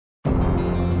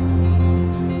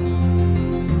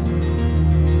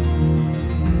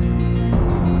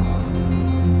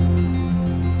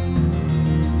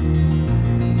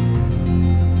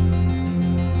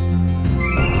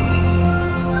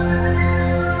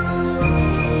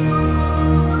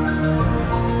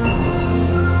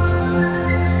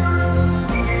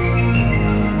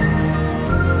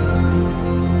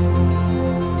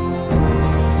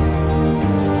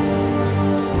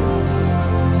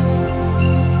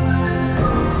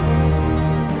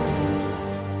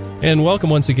And welcome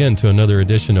once again to another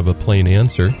edition of A Plain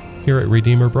Answer here at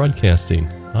Redeemer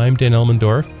Broadcasting. I'm Dan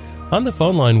Elmendorf. On the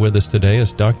phone line with us today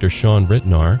is Dr. Sean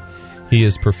Ritenour. He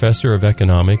is Professor of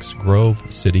Economics,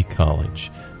 Grove City College.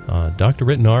 Dr.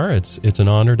 Ritenour, it's an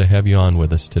honor to have you on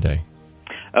with us today.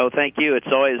 Oh, thank you. It's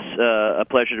always a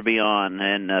pleasure to be on,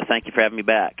 and thank you for having me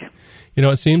back. You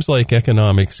know, it seems like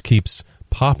economics keeps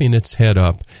popping its head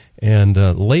up, and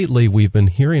lately we've been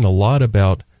hearing a lot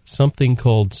about something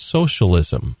called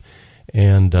socialism.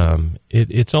 And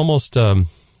it's almost,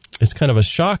 it's kind of a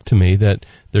shock to me that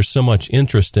there's so much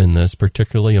interest in this,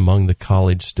 particularly among the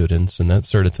college students and that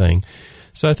sort of thing.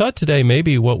 So I thought today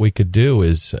maybe what we could do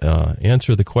is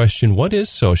answer the question, what is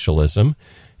socialism?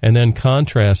 And then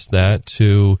contrast that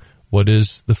to what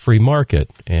is the free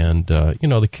market and,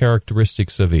 the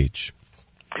characteristics of each.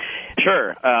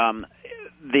 Sure.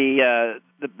 The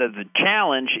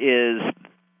challenge is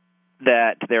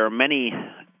that there are many.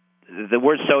 The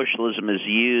word socialism is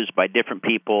used by different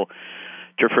people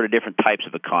to refer to different types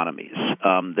of economies.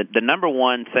 The number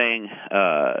one thing,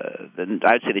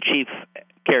 I'd say the chief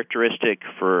characteristic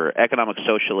for economic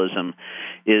socialism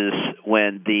is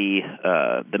when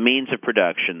the means of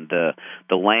production,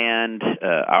 the land,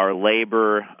 our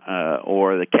labor,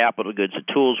 or the capital goods,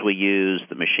 the tools we use,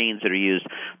 the machines that are used,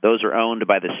 those are owned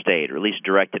by the state, or at least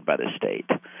directed by the state.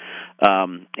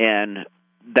 And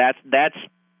that's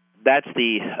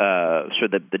the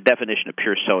sort of the definition of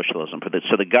pure socialism.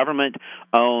 So the government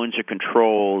owns or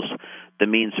controls the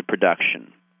means of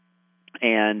production,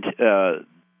 and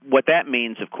what that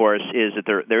means, of course, is that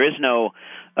there is no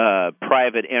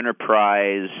private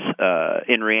enterprise.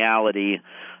 In reality,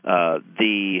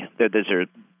 the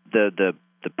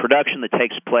production that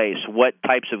takes place, what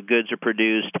types of goods are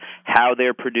produced, how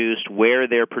they're produced, where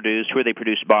they're produced, who are they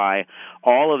produced by,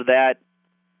 all of that.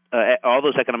 All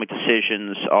those economic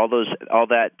decisions, all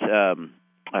that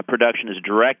production is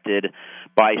directed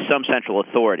by some central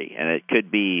authority, and it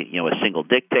could be a single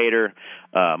dictator.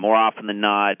 More often than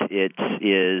not, it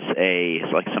is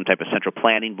like some type of central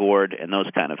planning board and those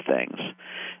kind of things.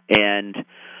 And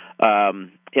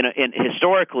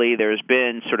historically, there's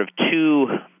been sort of two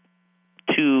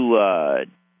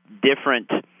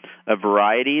different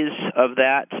varieties of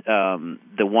that.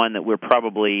 The one that we're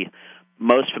probably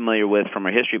most familiar with from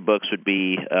our history books would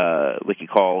be we could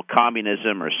call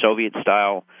communism or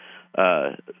Soviet-style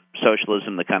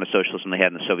socialism, the kind of socialism they had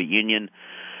in the Soviet Union.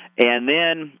 And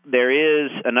then there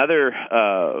is another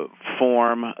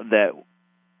form that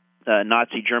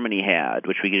Nazi Germany had,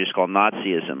 which we could just call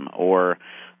Nazism, or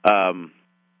and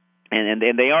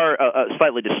they are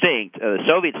slightly distinct.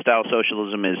 Soviet-style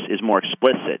socialism is more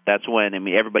explicit. That's when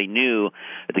everybody knew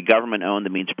that the government owned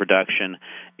the means of production,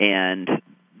 and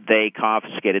they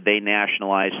confiscated, they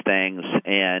nationalized things,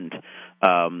 and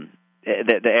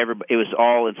it was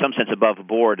all in some sense above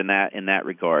board in that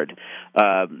regard.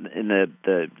 In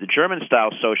the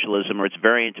German-style socialism, or its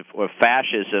variant of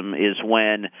fascism, is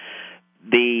when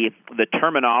the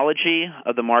terminology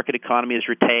of the market economy is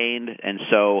retained, and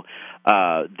so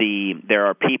there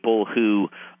are people who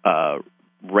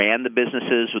ran the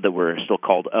businesses that were still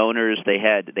called owners. They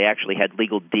actually had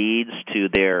legal deeds to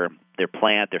their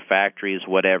plant, their factories,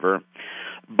 whatever.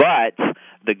 But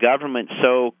the government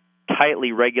so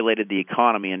tightly regulated the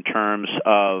economy in terms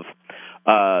of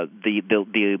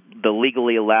the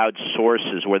legally allowed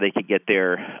sources where they could get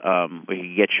your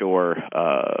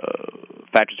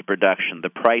factors of production,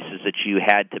 the prices that you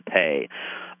had to pay,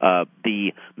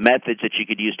 the methods that you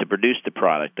could use to produce the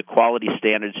product, the quality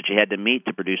standards that you had to meet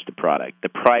to produce the product, the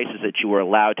prices that you were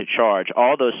allowed to charge.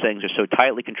 All those things are so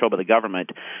tightly controlled by the government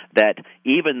that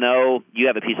even though you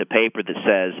have a piece of paper that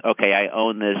says, okay, I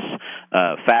own this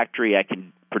factory, I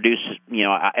can produce,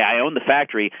 I own the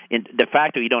factory, de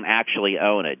facto you don't actually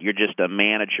own it. You're just a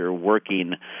manager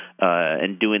working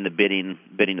and doing the bidding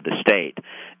of the state.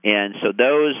 And so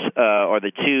those are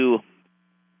the two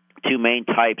main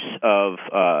types of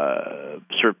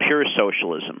sort of pure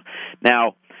socialism.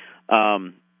 Now,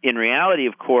 in reality,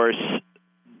 of course,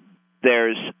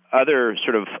 there's other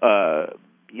sort of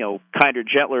kinder,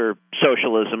 gentler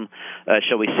socialism,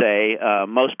 shall we say.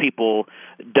 Most people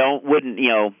wouldn't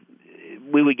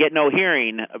we would get no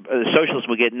hearing, socialists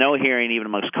would get no hearing even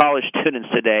amongst college students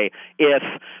today if,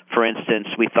 for instance,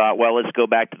 we thought, well, let's go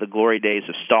back to the glory days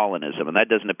of Stalinism, and that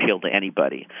doesn't appeal to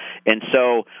anybody. And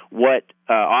so what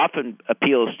often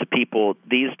appeals to people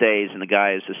these days in the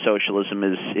guise of socialism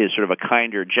is sort of a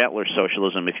kinder, gentler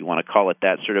socialism, if you want to call it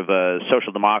that, sort of a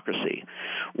social democracy,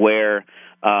 where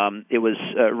it was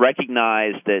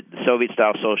recognized that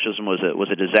Soviet-style socialism was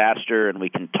a disaster, and we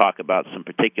can talk about some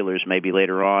particulars maybe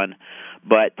later on.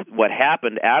 But what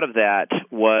happened out of that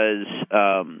was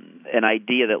an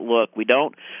idea that, look, we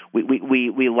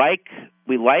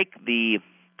like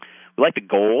the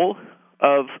goal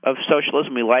of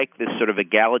socialism. We like this sort of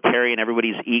egalitarian,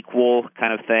 everybody's equal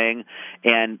kind of thing,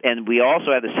 and we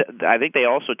also have this. I think they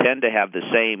also tend to have the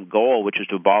same goal, which is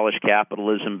to abolish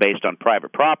capitalism based on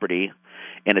private property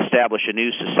and establish a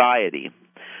new society.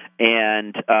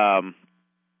 And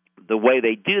the way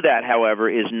they do that, however,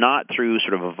 is not through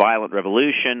sort of a violent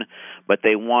revolution, but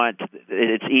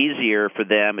it's easier for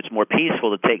them, it's more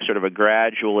peaceful to take sort of a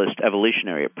gradualist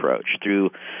evolutionary approach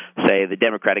through, say, the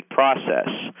democratic process.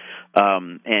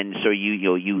 And so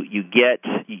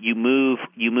you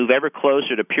move ever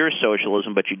closer to pure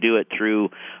socialism, but you do it through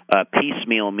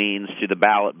piecemeal means, through the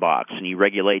ballot box, and you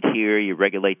regulate here, you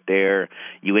regulate there,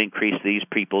 you increase these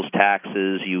people's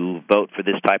taxes, you vote for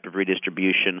this type of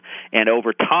redistribution, and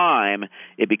over time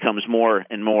it becomes more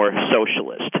and more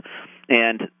socialist.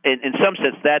 And in some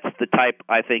sense, that's the type,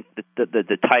 I think,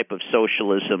 the type of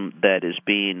socialism that is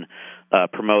being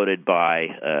promoted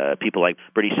by people like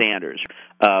Bernie Sanders.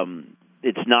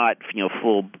 It's not,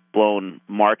 full-blown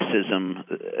Marxism,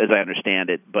 as I understand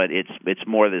it, but it's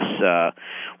more this.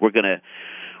 We're going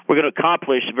to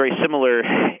accomplish very similar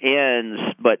ends,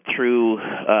 but through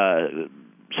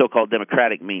so-called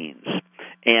democratic means.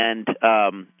 And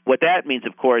what that means,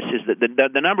 of course, is that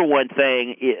the number one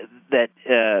thing that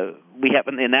we have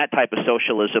in that type of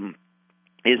socialism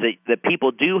is that people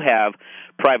do have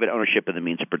private ownership of the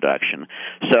means of production.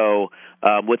 So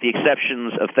with the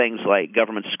exceptions of things like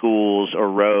government schools or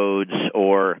roads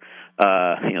or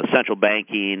central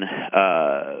banking,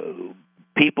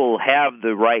 people have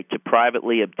the right to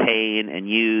privately obtain and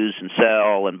use and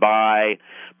sell and buy,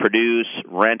 produce,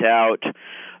 rent out,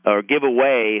 or give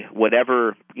away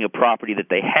whatever property that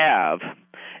they have,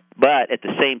 but at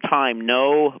the same time,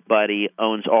 nobody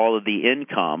owns all of the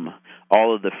income,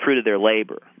 all of the fruit of their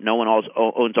labor. No one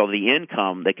owns all the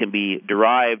income that can be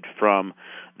derived from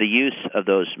the use of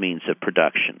those means of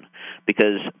production,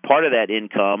 because part of that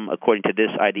income, according to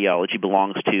this ideology,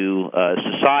 belongs to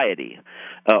society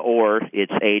or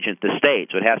its agent, the state.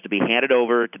 So it has to be handed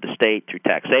over to the state through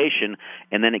taxation,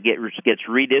 and then it gets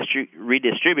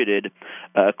redistributed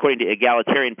according to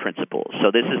egalitarian principles.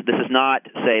 So this is not,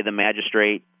 say, the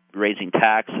magistrate raising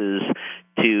taxes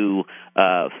to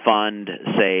fund,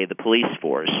 say, the police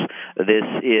force. This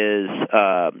is,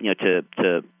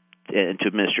 to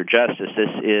administer justice.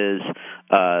 This is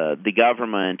the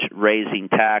government raising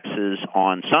taxes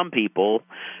on some people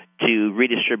to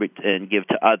redistribute and give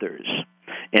to others.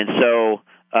 And so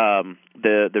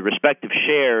the respective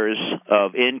shares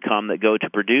of income that go to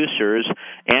producers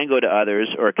and go to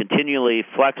others are continually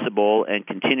flexible and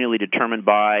continually determined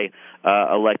by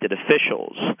elected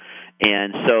officials.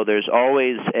 And so there's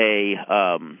always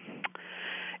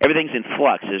everything's in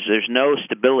flux. There's no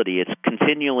stability. It's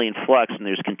continually in flux, and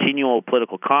there's continual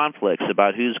political conflicts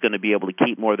about who's going to be able to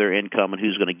keep more of their income and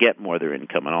who's going to get more of their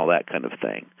income and all that kind of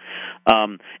thing.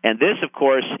 And this, of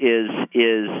course, is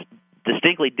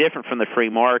distinctly different from the free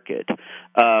market.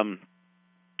 In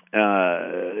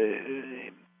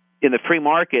the free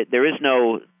market, there is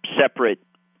no separate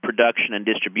production and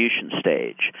distribution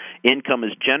stage. Income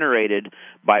is generated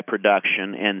by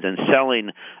production and then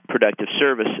selling productive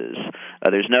services.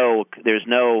 There's no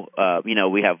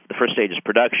we have the first stage is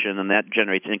production, and that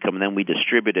generates income, and then we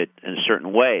distribute it in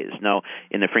certain ways. No,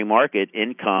 in the free market,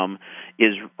 income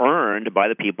is earned by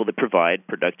the people that provide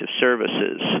productive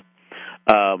services.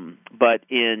 But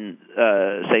in,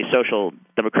 say,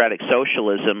 democratic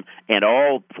socialism and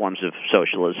all forms of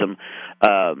socialism,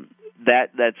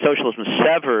 that socialism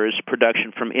severs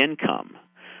production from income.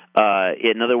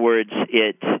 In other words,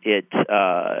 it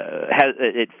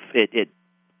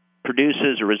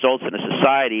produces or results in a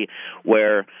society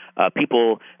where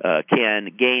people can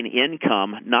gain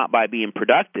income not by being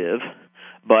productive,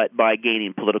 but by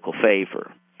gaining political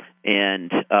favor.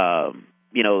 And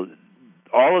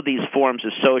all of these forms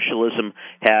of socialism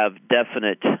have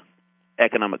definite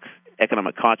economic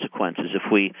consequences.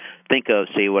 If we think of,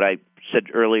 say, what I said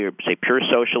earlier, say pure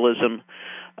socialism,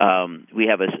 we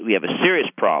have a serious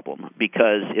problem,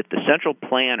 because if the central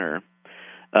planner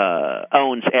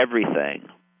owns everything,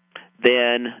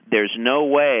 then there's no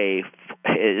way.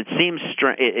 It seems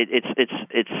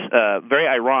it's very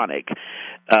ironic.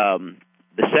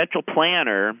 The central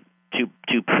planner,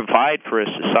 to provide for a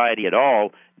society at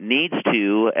all, needs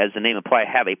to, as the name implies,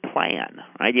 have a plan,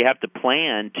 right? You have to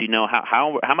plan to know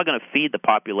how am I going to feed the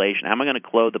population? How am I going to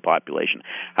clothe the population?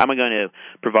 How am I going to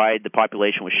provide the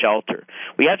population with shelter?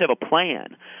 We have to have a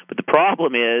plan. But the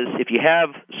problem is, if you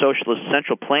have socialist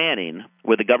central planning,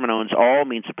 where the government owns all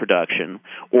means of production,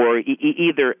 or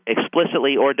either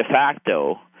explicitly or de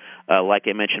facto, like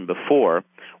I mentioned before,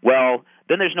 well,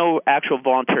 then there's no actual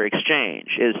voluntary exchange,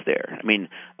 is there? I mean,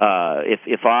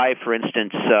 if I, for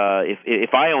instance,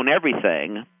 if I own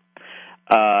everything,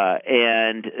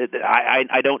 and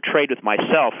I don't trade with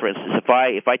myself. For instance,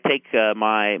 if I take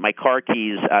my car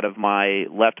keys out of my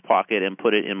left pocket and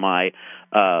put it in my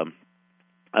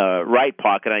right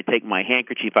pocket, I take my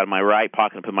handkerchief out of my right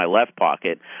pocket and put it in my left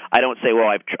pocket, I don't say, well,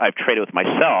 I've traded with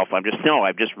myself. I've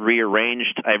just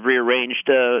rearranged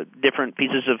different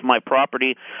pieces of my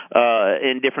property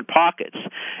in different pockets,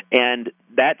 and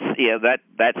that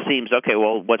seems okay.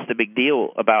 Well, what's the big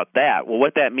deal about that? Well,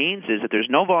 what that means is that there's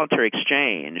no voluntary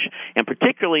exchange, and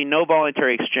particularly no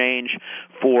voluntary exchange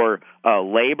for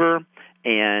labor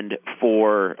and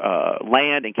for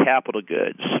land and capital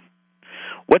goods.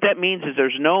 What that means is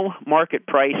there's no market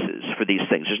prices for these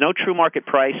things. There's no true market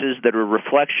prices that are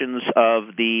reflections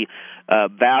of the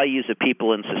values of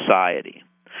people in society.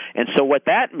 And so what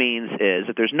that means is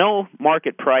that there's no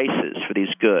market prices for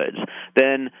these goods.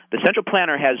 Then the central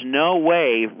planner has no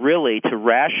way really to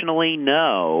rationally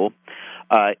know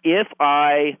if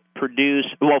I produce,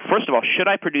 well, first of all, should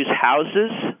I produce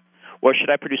houses or should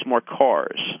I produce more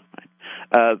cars?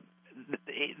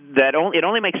 It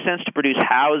only makes sense to produce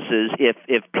houses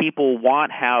if people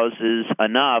want houses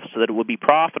enough so that it would be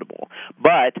profitable.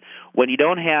 But when you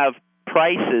don't have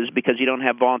prices because you don't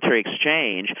have voluntary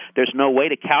exchange, there's no way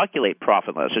to calculate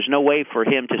profit loss. There's no way for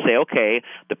him to say, okay,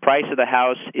 the price of the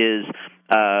house is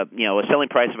a selling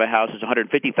price of a house is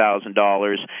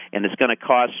 $150,000, and it's going to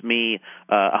cost me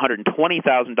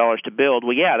 $120,000 to build.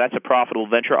 Well, yeah, that's a profitable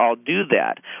venture. I'll do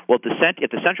that. Well,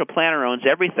 if the central planner owns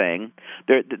everything,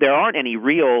 there aren't any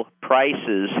real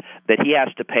prices that he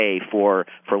has to pay for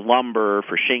lumber,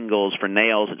 for shingles, for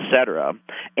nails, etc.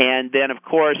 And then, of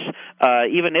course,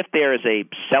 even if there is a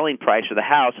selling price for the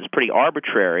house, it's pretty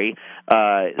arbitrary.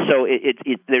 So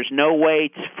there's no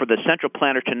way for the central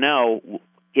planner to know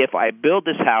if I build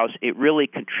this house, it really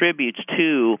contributes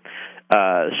to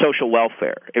social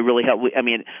welfare. It really helps. I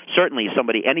mean, certainly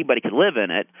anybody can live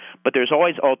in it, but there's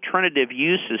always alternative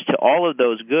uses to all of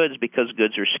those goods because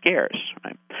goods are scarce.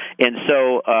 Right? And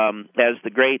so, as the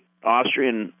great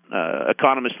Austrian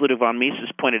economist Ludwig von Mises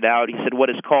pointed out, he said what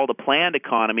is called a planned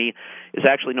economy is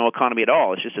actually no economy at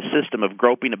all. It's just a system of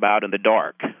groping about in the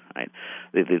dark. Right?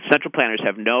 The central planners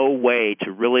have no way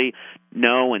to really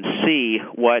know and see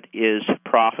what is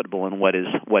profitable and what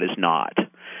is not.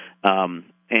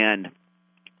 And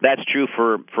that's true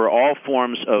for all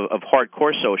forms of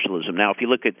hardcore socialism. Now, if you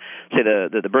look at, say,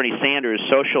 the Bernie Sanders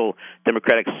social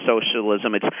democratic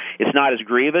socialism, it's not as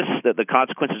grievous. The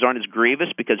consequences aren't as grievous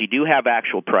because you do have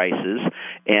actual prices.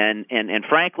 And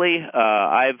frankly,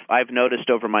 I've noticed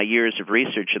over my years of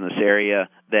research in this area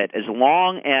that as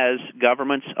long as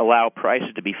governments allow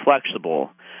prices to be flexible,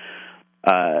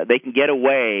 they can get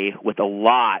away with a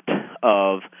lot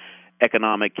of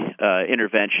economic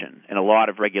intervention and a lot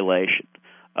of regulation.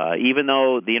 Even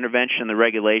though the intervention and the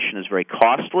regulation is very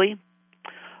costly,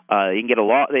 they can get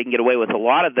away with a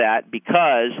lot of that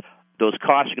because those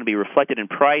costs are going to be reflected in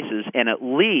prices, and at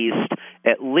least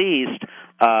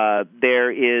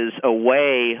there is a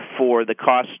way for the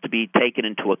costs to be taken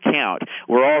into account.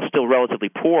 We're all still relatively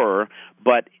poor,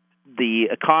 but the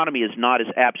economy is not as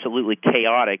absolutely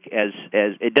chaotic as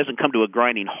it doesn't come to a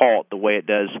grinding halt the way it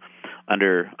does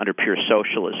under pure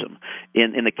socialism.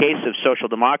 In the case of social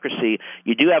democracy,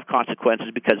 you do have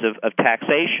consequences because of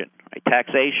taxation. Right?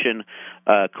 Taxation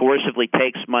coercively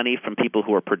takes money from people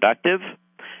who are productive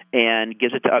and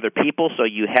gives it to other people, so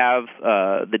you have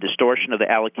the distortion of the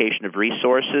allocation of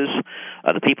resources.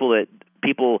 The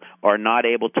people are not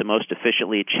able to most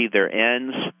efficiently achieve their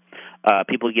ends.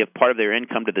 People give part of their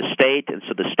income to the state, and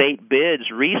so the state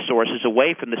bids resources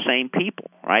away from the same people.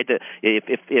 Right? If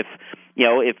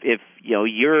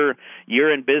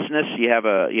you're in business, you have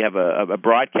a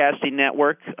broadcasting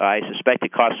network. I suspect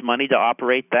it costs money to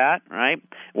operate that. Right?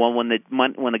 Well, when the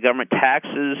government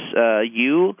taxes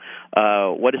you,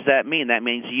 what does that mean? That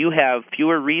means you have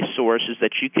fewer resources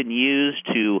that you can use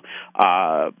to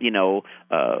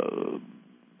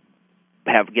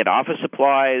get office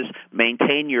supplies,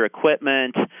 maintain your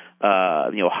equipment,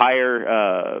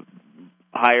 hire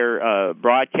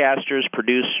broadcasters,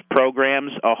 produce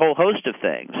programs, a whole host of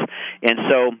things. And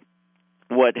so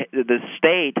what the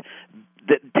state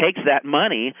takes that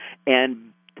money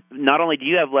and not only do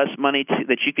you have less money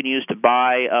that you can use to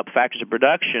buy up factors of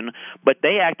production, but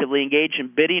they actively engage in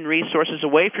bidding resources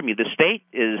away from you. The state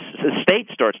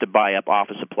starts to buy up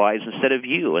office supplies instead of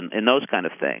you, and those kind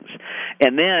of things.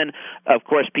 And then, of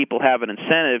course, people have an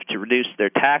incentive to reduce their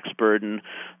tax burden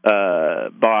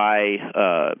by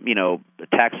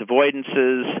tax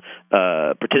avoidances,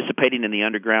 participating in the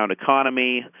underground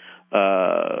economy.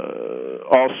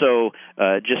 Also,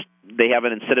 just they have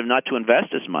an incentive not to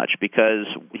invest as much because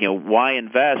why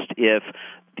invest if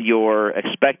your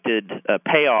expected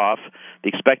payoff, the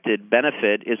expected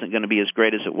benefit, isn't going to be as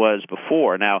great as it was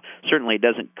before. Now, certainly it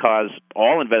doesn't cause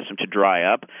all investment to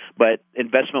dry up, but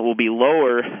investment will be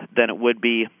lower than it would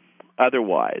be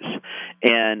otherwise.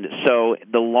 And so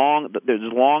there's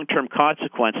long-term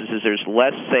consequences is there's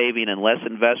less saving and less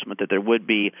investment that there would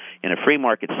be in a free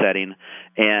market setting,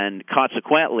 and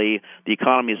consequently the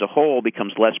economy as a whole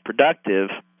becomes less productive,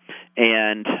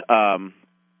 and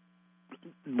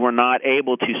we're not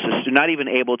even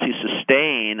able to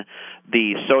sustain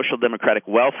the social democratic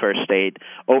welfare state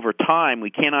over time. We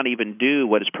cannot even do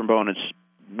what its proponents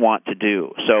want to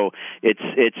do. So it's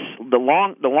the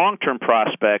long-term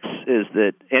prospects is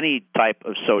that any type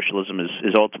of socialism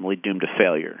is ultimately doomed to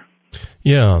failure.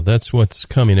 Yeah, that's what's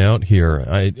coming out here.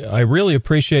 I really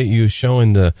appreciate you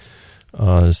showing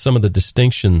some of the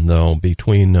distinction, though,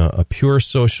 between a pure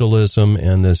socialism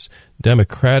and this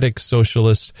democratic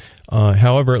socialist.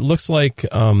 However, it looks like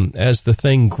as the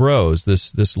thing grows,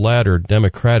 this latter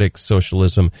democratic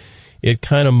socialism, it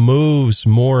kind of moves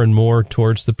more and more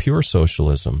towards the pure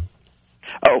socialism.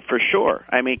 Oh, for sure.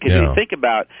 I mean, because you think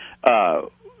about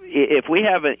if we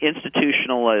have an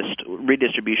institutionalist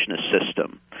redistributionist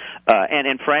system,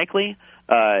 and frankly,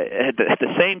 at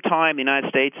the same time the United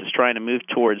States is trying to move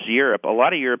towards Europe, a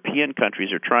lot of European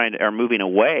countries are moving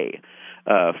away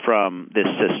from this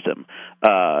system.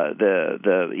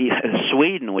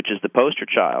 Sweden, which is the poster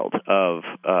child of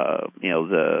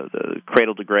the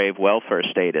cradle to grave welfare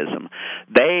statism,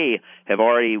 they have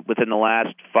already within the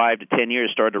last 5 to 10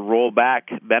 years started to roll back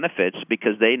benefits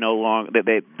because they no longer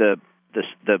the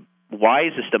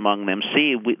wisest among them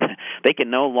see they can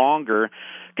no longer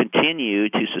continue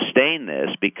to sustain this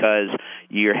because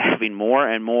you're having more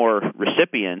and more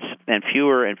recipients and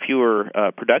fewer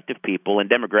productive people, and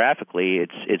demographically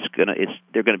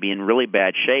they're going to be in really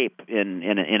bad shape in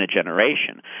a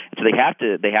generation. And so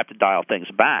they have to dial things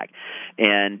back.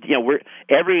 And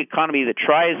every economy that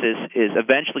tries this is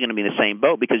eventually going to be in the same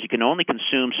boat because you can only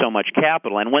consume so much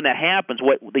capital. And when that happens,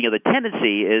 the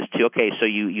tendency is to so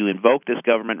you invoke this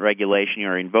government regulation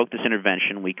or invoke this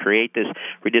intervention. We create this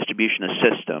redistributionist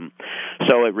system.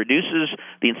 So it reduces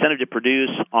the incentive to produce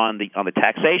on the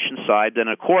taxation side. Then,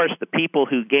 of course, the people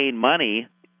who gain money,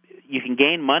 you can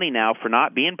gain money now for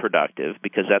not being productive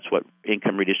because that's what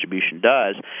income redistribution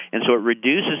does, and so it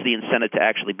reduces the incentive to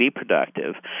actually be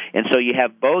productive. And so you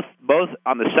have both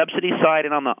on the subsidy side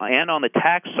and on the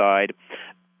tax side,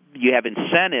 you have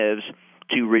incentives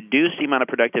to reduce the amount of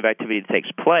productive activity that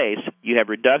takes place. You have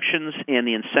reductions in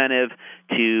the incentive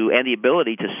and the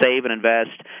ability to save and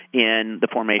invest in the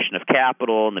formation of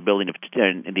capital and the building of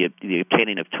and the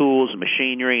obtaining of tools and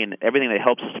machinery and everything that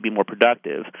helps us to be more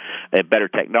productive, better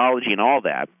technology and all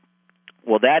that.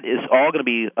 Well, that is all going to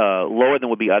be lower than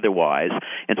would be otherwise,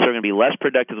 and so we're going to be less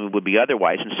productive than would be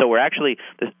otherwise. And so we're actually,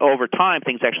 over time,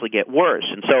 things actually get worse.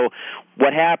 And so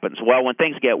what happens? Well, when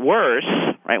things get worse,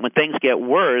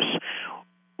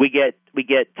 we get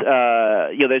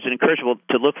there's an encouragement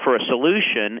to look for a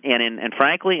solution, and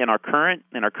frankly, in our current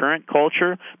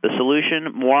culture, the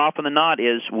solution more often than not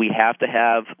is we have to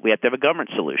have a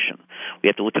government solution. We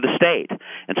have to look to the state,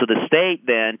 and so the state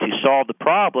then to solve the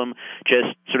problem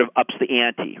just sort of ups the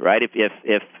ante, right?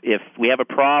 If we have a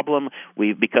problem,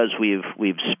 because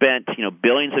we've spent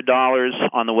billions of dollars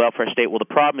on the welfare state, well, the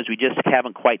problem is we just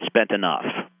haven't quite spent enough.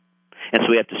 And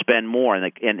so we have to spend more,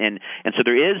 and so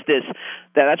there is this.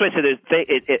 That's why I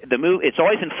say the move. It's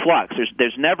always in flux.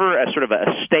 There's never a sort of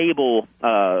a stable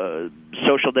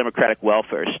social democratic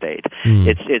welfare state.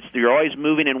 It's you're always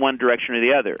moving in one direction or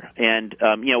the other, and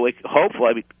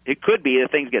hopefully it could be that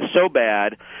things get so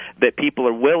bad that people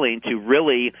are willing to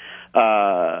really.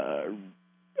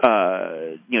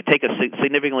 Take a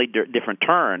significantly different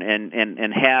turn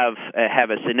and have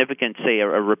a significant, say, a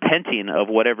repenting of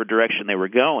whatever direction they were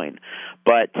going,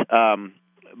 but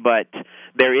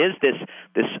there is this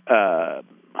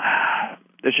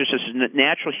there's just this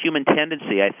natural human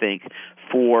tendency, I think,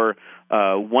 for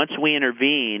once we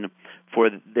intervene, for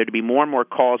there to be more and more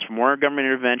calls for more government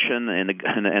intervention, and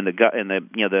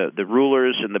the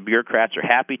rulers and the bureaucrats are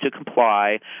happy to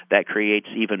comply. That creates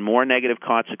even more negative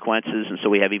consequences, and so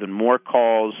we have even more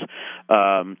calls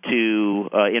to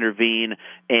intervene.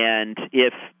 And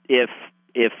if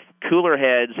cooler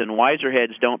heads and wiser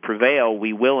heads don't prevail,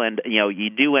 we will you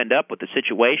do end up with a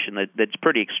situation that's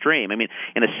pretty extreme. I mean,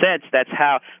 in a sense, that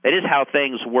is how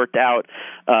things worked out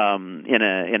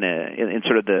in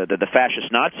sort of the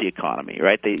fascist Nazi economy,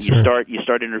 right? Sure. You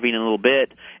start intervening a little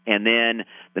bit, and then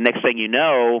the next thing you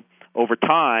know, over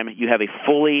time, you have a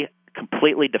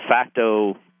completely de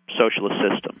facto socialist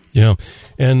system. Yeah,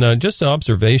 and just an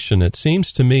observation, it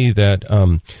seems to me that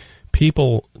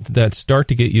people that start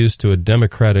to get used to a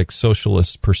democratic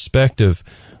socialist perspective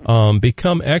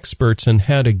become experts in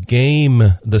how to game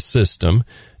the system,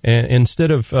 and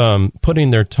instead of putting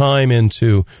their time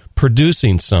into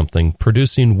producing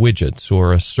widgets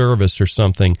or a service or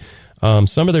something.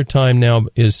 Some of their time now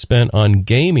is spent on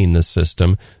gaming the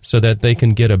system so that they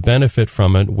can get a benefit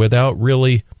from it without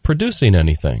really producing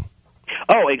anything.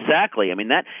 Oh, exactly. I mean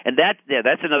that's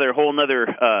another whole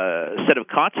set of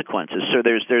consequences. So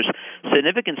there's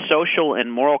significant social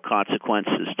and moral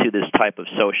consequences to this type of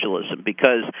socialism,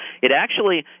 because it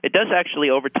does actually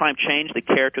over time change the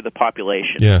character of the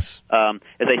population. Yes. As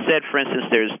I said, for instance,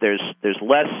 there's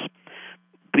less.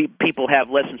 People have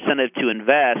less incentive to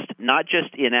invest, not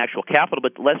just in actual capital,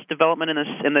 but less development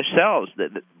in themselves.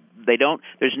 There's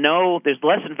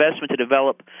less investment to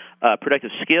develop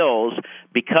productive skills,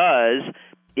 because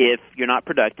if you're not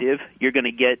productive, you're going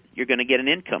to get an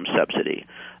income subsidy,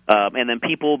 and then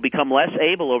people become less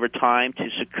able over time to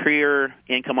secure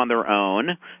income on their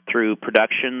own through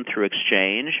production, through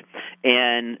exchange,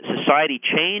 and society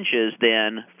changes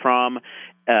then from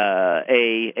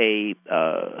a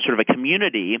sort of a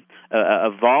community, a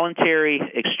voluntary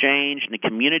exchange, and a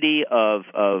community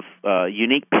of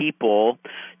unique people,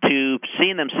 to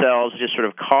seeing themselves just sort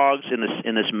of cogs in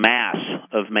this mass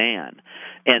of man.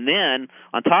 And then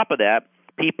on top of that,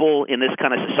 people in this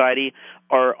kind of society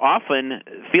are often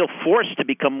feel forced to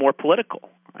become more political,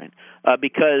 right?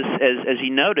 Because, as you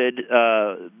noted,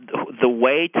 the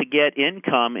way to get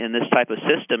income in this type of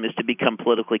system is to become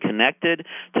politically connected,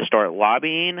 to start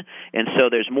lobbying, and so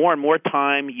there's more and more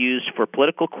time used for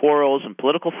political quarrels and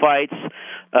political fights,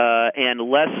 and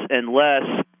less and less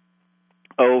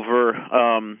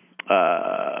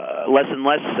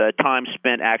time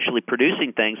spent actually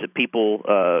producing things that people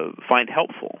find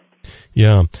helpful.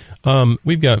 Yeah.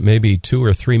 We've got maybe 2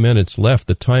 or 3 minutes left.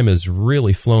 The time has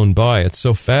really flown by. It's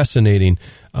so fascinating.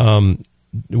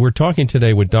 We're talking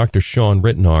today with Dr. Sean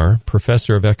Ritenour,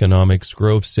 professor of economics,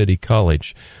 Grove City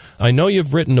College. I know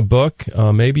you've written a book.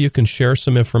 Maybe you can share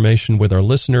some information with our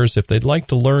listeners if they'd like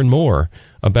to learn more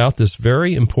about this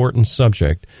very important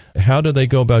subject. How do they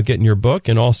go about getting your book?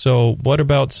 And also, what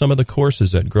about some of the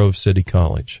courses at Grove City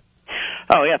College?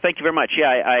 Oh, yeah, thank you very much. Yeah,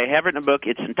 I have written a book.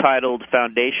 It's entitled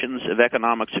Foundations of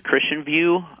Economics, A Christian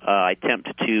View. I attempt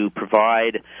to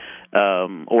provide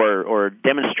or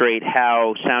demonstrate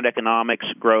how sound economics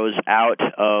grows out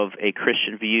of a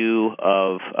Christian view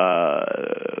of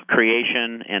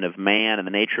creation and of man and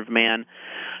the nature of man.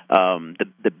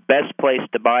 The best place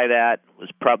to buy that was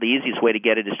probably the easiest way to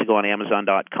get it is to go on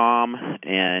Amazon.com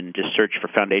and just search for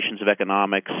Foundations of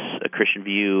Economics, A Christian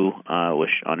View,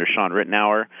 under Sean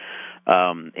Ritenour.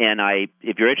 And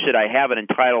if you're interested, I have an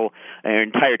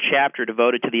entire chapter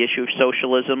devoted to the issue of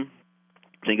socialism.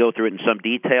 And go through it in some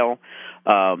detail,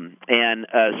 and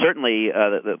certainly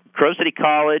the Grove City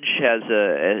College is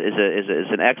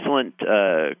an excellent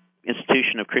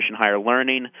institution of Christian higher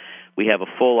learning. We have a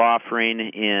full offering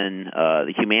in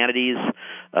the humanities,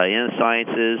 in the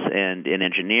sciences, and in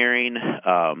engineering.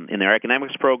 In their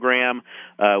economics program,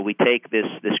 we take this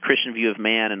Christian view of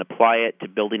man and apply it to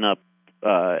building up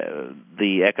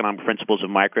the economic principles of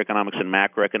microeconomics and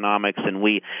macroeconomics, and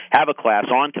we have a class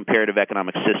on comparative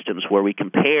economic systems where we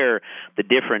compare the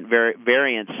different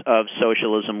variants of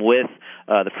socialism with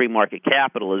the free market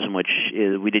capitalism, which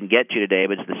we didn't get to today,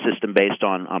 but it's the system based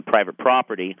on private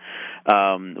property.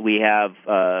 We have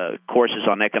courses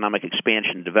on economic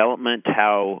expansion and development.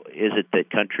 How is it that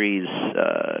countries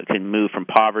can move from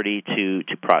poverty to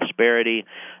prosperity?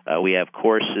 We have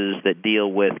courses that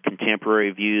deal with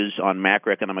contemporary views on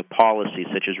macroeconomic policy,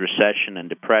 such as recession and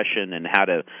depression, and how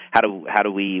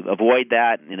do we avoid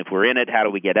that? And if we're in it, how do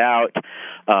we get out?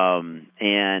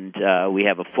 And we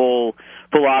have a full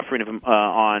offering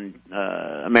on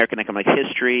American economic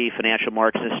history, financial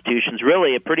markets institutions.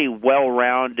 Really, a pretty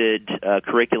well-rounded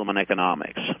curriculum on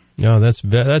economics. Oh,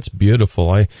 that's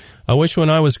beautiful. I wish when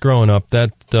I was growing up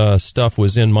that stuff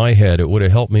was in my head. It would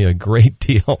have helped me a great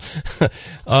deal.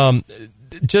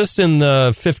 Just in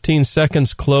the 15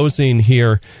 seconds closing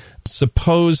here,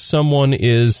 suppose someone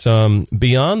is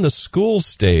beyond the school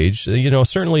stage.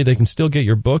 Certainly they can still get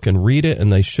your book and read it,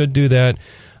 and they should do that.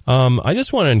 I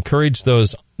just want to encourage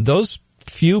those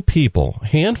few people,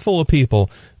 handful of people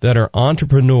that are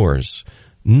entrepreneurs,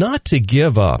 not to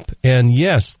give up. And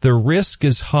yes, the risk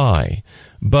is high,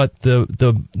 but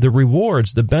the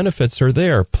rewards, the benefits are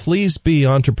there. Please be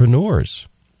entrepreneurs.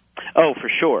 Oh, for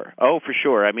sure.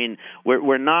 I mean,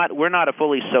 we're not a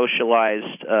fully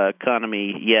socialized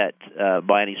economy yet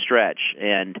by any stretch,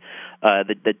 and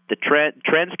the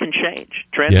trends can change.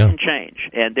 Can change,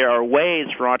 and there are ways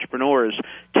for entrepreneurs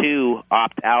to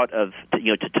opt out of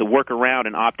to work around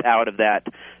and opt out of that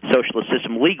socialist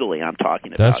system legally. I'm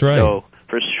talking about. That's right. So,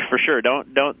 for sure,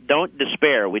 don't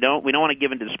despair. We don't want to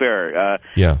give in to despair.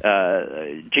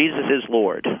 Jesus is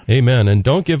Lord. Amen. And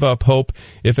don't give up hope.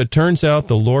 If it turns out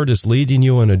the Lord is leading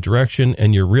you in a direction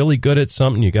and you're really good at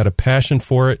something, you got a passion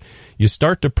for it, you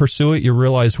start to pursue it, you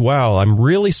realize, wow, I'm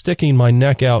really sticking my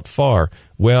neck out far.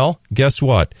 Well, guess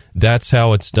what? That's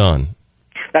how it's done.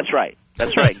 That's right.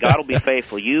 God will be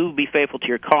faithful. You be faithful to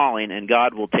your calling, and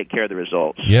God will take care of the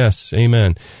results. Yes,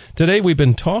 amen. Today we've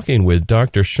been talking with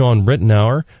Dr. Sean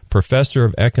Ritenour, professor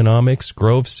of economics,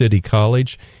 Grove City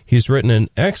College. He's written an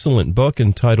excellent book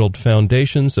entitled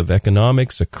Foundations of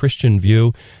Economics, A Christian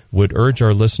View. Would urge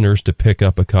our listeners to pick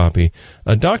up a copy.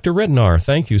 Dr. Ritenour,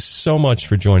 thank you so much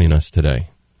for joining us today.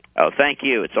 Oh, thank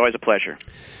you. It's always a pleasure.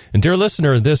 And dear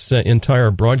listener, this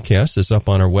entire broadcast is up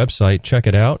on our website. Check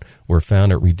it out. We're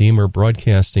found at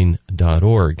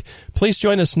RedeemerBroadcasting.org. Please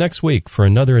join us next week for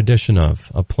another edition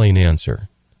of A Plain Answer.